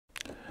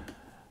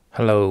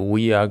Hello,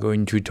 we are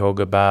going to talk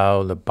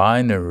about the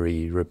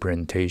binary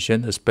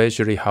representation,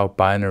 especially how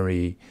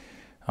binary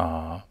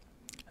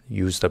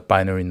use the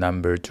binary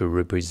number to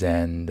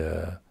represent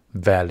the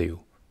value.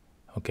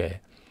 Okay,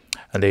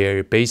 and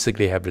they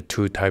basically have the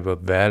two type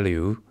of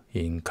value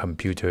in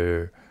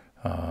computer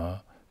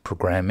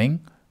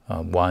programming.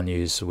 One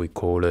is we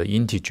call the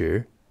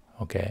integer.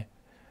 Okay,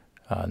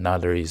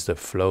 another is the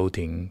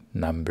floating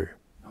number.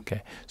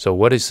 Okay, so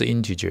what is the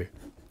integer?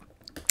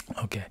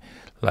 Okay,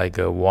 like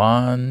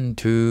 1,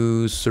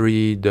 2,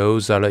 3,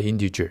 those are the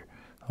integer.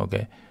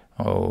 Okay,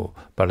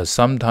 but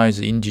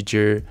sometimes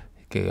integer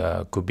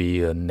could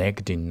be a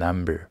negative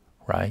number,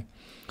 right?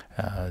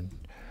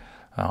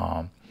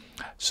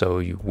 So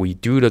we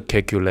do the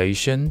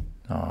calculation.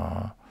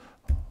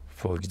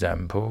 For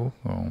example,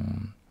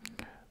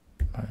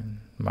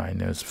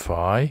 minus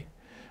 5.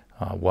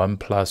 1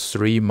 plus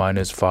 3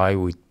 minus 5,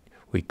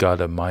 we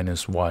got a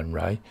minus 1,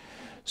 right?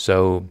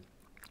 So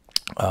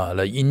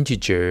the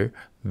integer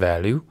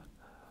value,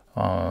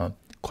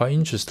 quite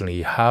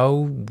interestingly,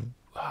 how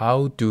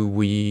do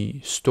we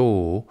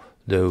store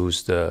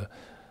those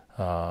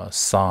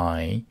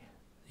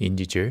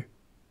integer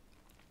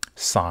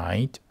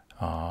signed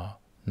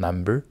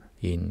number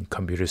in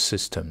computer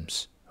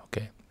systems?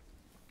 Okay,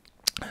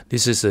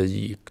 this is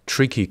a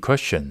tricky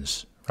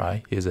questions,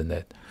 right? Isn't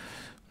it?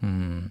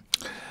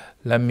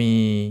 Let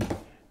me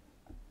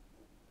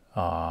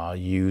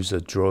use a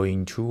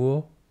drawing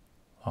tool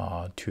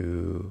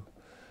to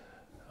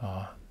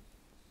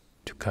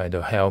kind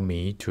of help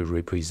me to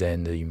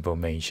represent the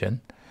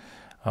information.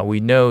 We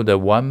know that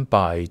 1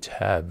 byte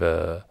have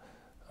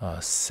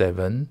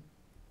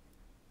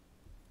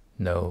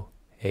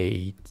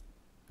 8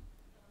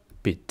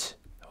 bit.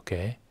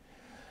 Okay,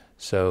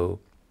 so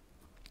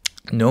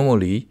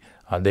normally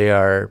they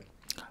are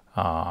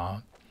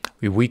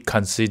if we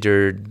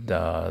consider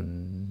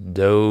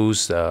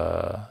those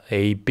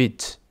 8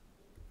 bit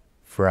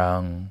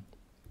from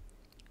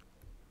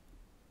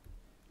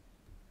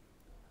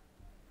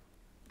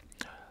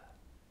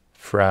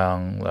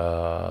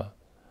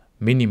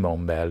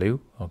minimum value.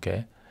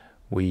 Okay,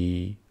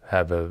 we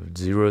have a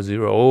 0,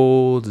 0,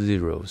 all the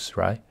zeros,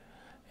 right?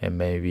 And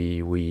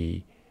maybe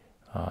we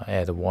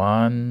add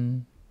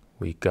 1,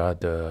 we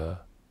got 1,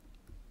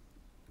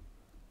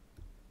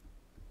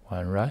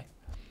 right?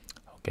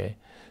 Okay,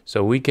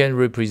 so we can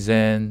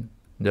represent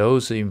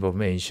those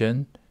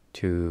information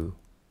to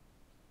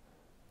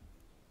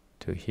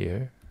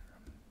here.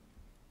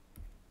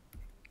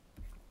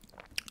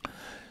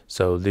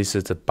 So this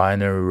is a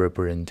binary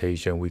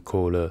representation we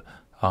call a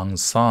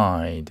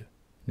unsigned.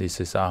 This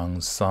is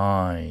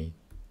unsigned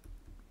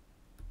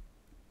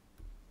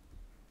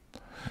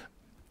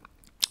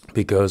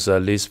because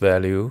this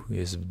value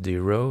is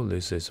 0.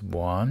 This is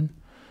 1.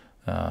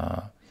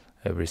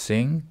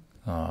 Everything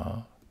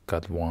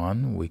got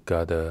 1. We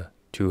got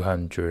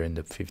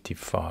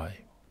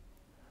 255.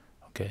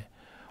 Okay,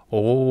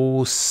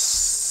 all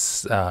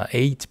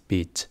 8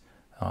 bit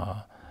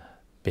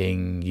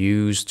being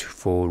used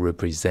for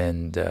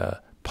represent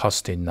the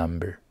positive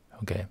number.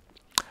 Okay,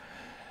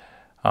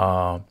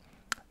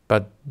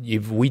 but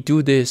if we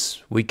do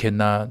this, we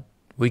cannot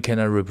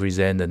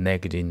represent the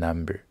negative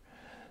number.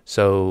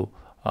 So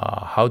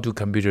how do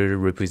computer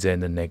represent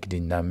the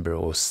negative number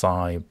or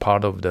sign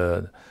part of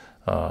the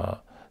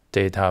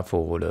data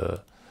for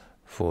the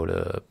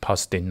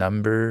positive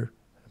number,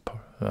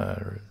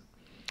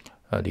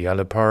 the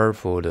other part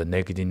for the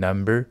negative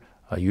number?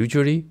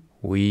 Usually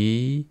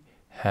we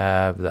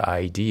have the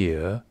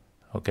idea.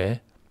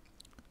 Okay,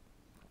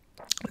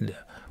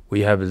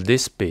 we have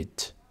this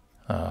bit,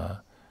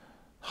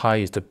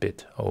 highest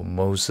bit or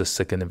most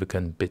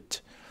significant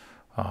bit.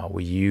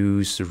 We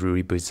use to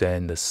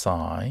represent the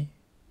sign.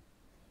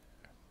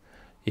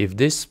 If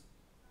this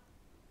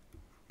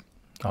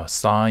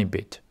sign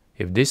bit,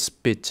 if this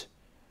bit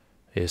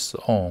is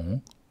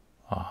on,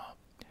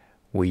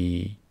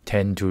 we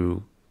tend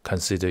to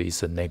consider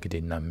it's a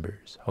negative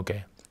numbers.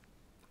 Okay,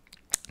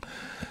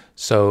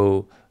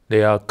 so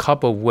there are a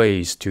couple of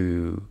ways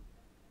to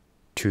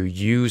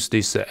use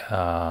this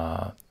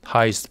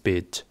highest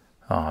bit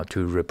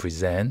to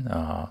represent.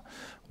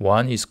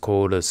 One is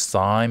called a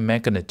sign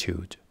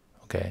magnitude.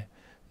 Okay,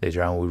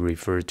 later on we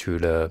refer to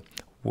the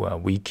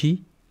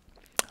wiki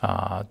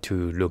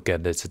to look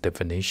at this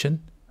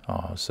definition.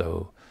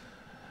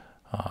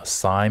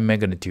 Sign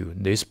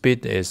magnitude. This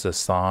bit is a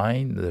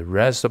sign. The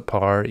rest of the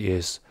part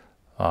is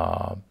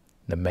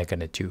the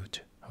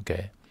magnitude.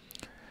 Okay,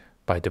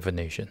 by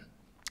definition.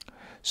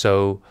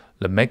 So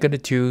the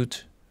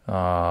magnitude,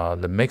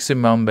 the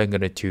maximum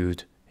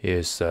magnitude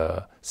is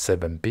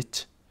 7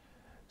 bit.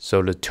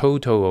 So the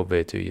total of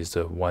it is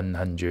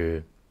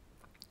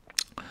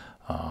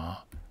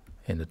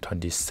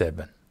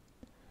 127.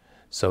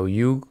 So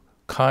you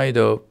kind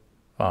of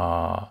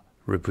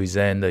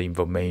represent the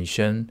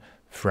information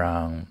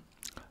from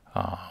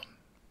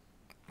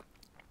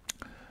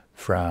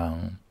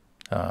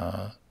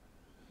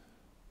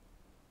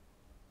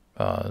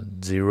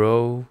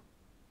 0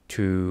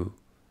 to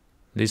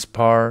this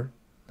part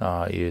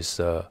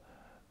is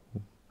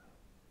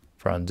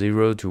from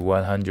 0 to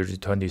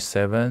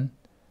 127,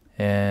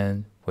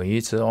 and when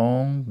it's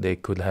on, they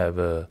could have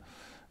a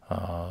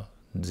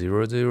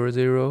 0, 0,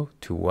 0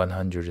 to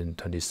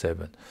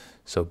 127.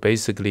 So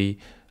basically,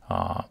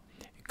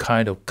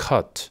 kind of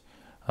cut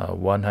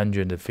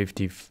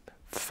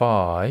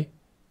 155,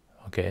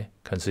 okay,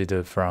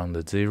 consider from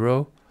the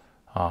 0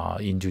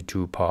 into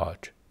 2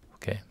 parts,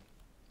 okay.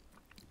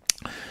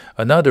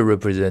 Another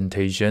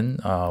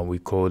representation we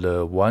call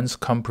the ones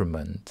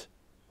complement.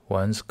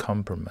 Ones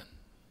complement.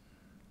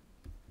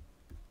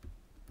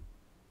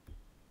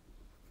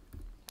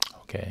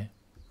 Okay.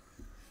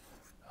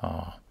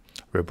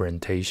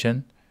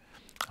 Representation.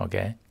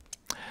 Okay.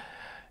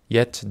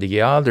 Yet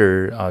the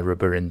other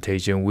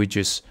representation, which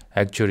is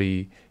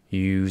actually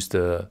used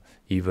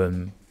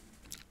even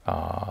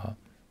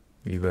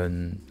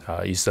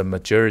is a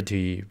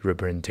majority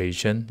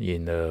representation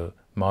in a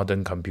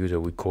modern computer,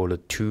 we call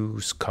it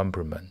two's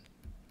complement.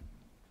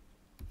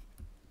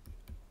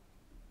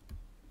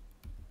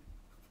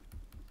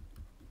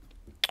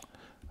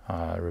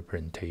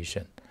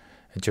 Representation.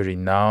 Actually,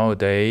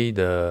 nowadays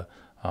the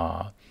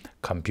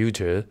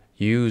computer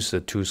use the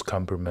two's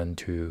complement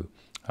to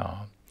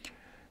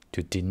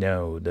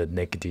denote the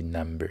negative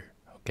number.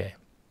 Okay.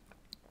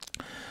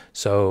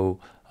 So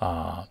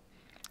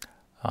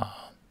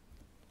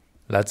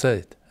that's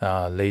it.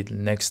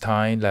 Next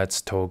time,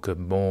 let's talk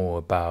more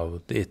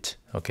about it.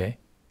 Okay.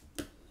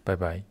 Bye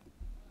bye.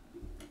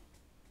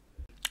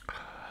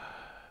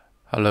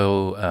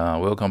 Hello.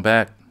 Welcome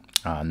back.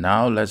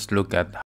 Now let's look at